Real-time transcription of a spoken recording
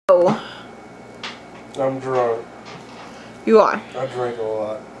No. I'm drunk. You are. I drink a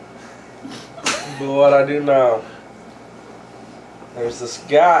lot. But what I do know, there's this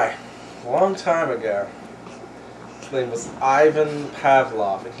guy, a long time ago. His name was Ivan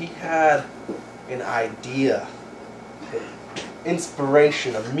Pavlov, and he had an idea.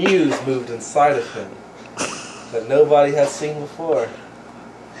 Inspiration, a muse moved inside of him that nobody had seen before.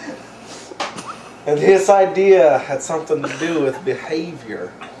 And his idea had something to do with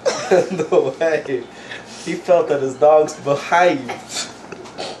behavior and the way he felt that his dogs behaved.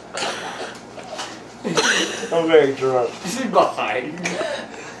 I'm very drunk.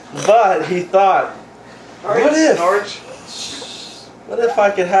 But he thought, what if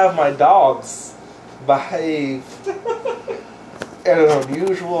I could have my dogs behave in an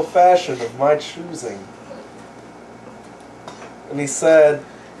unusual fashion of my choosing? And he said,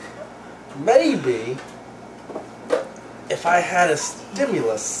 maybe if I had a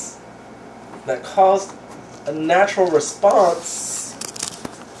stimulus that caused a natural response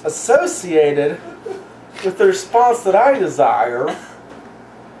associated with the response that I desire.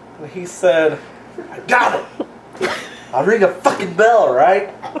 And he said, I got it! I'll ring a fucking bell,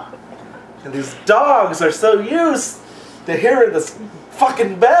 right? And these dogs are so used to hearing this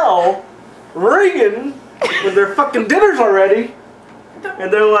fucking bell ringing when their fucking dinner's already.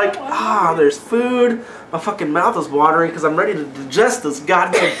 And they're like, there's food. My fucking mouth is watering because I'm ready to digest this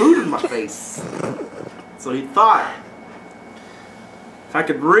goddamn food in my face. So he thought, if I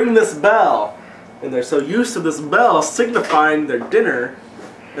could ring this bell, and they're so used to this bell signifying their dinner,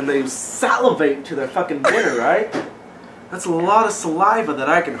 and they salivate to their fucking dinner, right? That's a lot of saliva that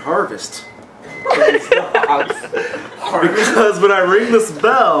I can harvest from these dogs. Because when I ring this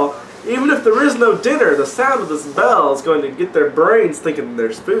bell, even if there is no dinner, the sound of this bell is going to get their brains thinking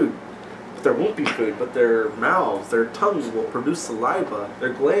there's food. But there won't be food, but their mouths, their tongues will produce saliva.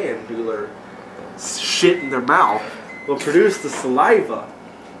 Their glandular shit in their mouth will produce the saliva.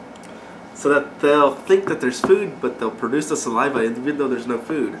 So that they'll think that there's food, but they'll produce the saliva even though there's no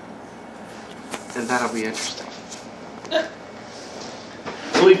food. And that'll be interesting.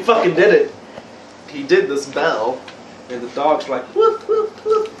 So he fucking did it. He did this bell, and the dogs were like, whoop, whoop,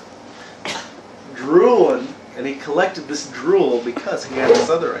 whoop, drooling, and he collected this drool because he had this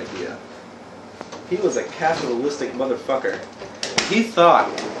other idea. He was a capitalistic motherfucker. He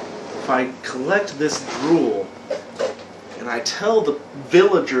thought, if I collect this drool, and I tell the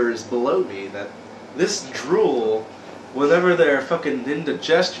villagers below me that this drool, whenever their fucking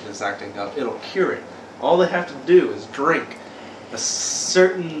indigestion is acting up, it'll cure it. All they have to do is drink a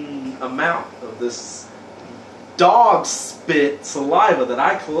certain amount of this dog spit saliva that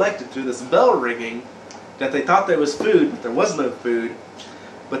I collected through this bell ringing, that they thought there was food, but there was no food,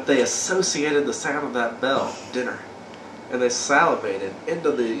 but they associated the sound of that bell, dinner, and they salivated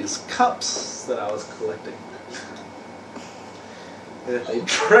into these cups that I was collecting. And if they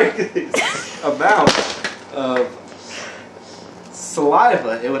drank this amount of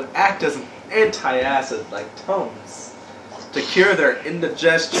saliva, it would act as an anti-acid like Tums to cure their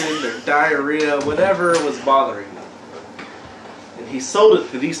indigestion, their diarrhea, whatever was bothering them. And he sold it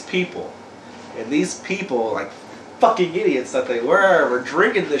to these people. And these people, like fucking idiots that they were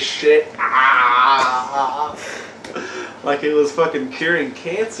drinking this shit like it was fucking curing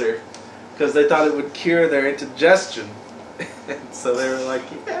cancer because they thought it would cure their indigestion. And so they were like,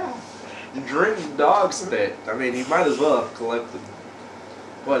 yeah, drink dog spit. I mean, he might as well have collected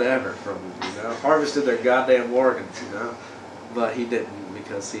whatever from them, you know, harvested their goddamn organs, you know, but he didn't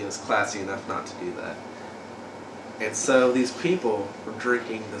because he was classy enough not to do that. And so these people were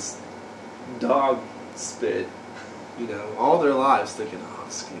drinking this dog spit, you know, all their lives thinking, oh,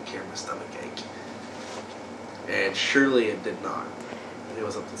 this is going to cure my stomach ache. And surely it did not. It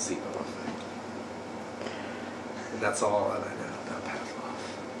was a placebo effect. And that's all that I know about Pavlov.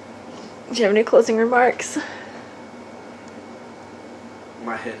 Do you have any closing remarks?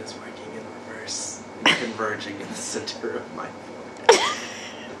 My head is working in reverse and converging in the center of my forehead.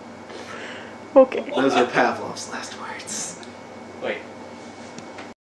 Okay. Those are Pavlov's last words. Wait.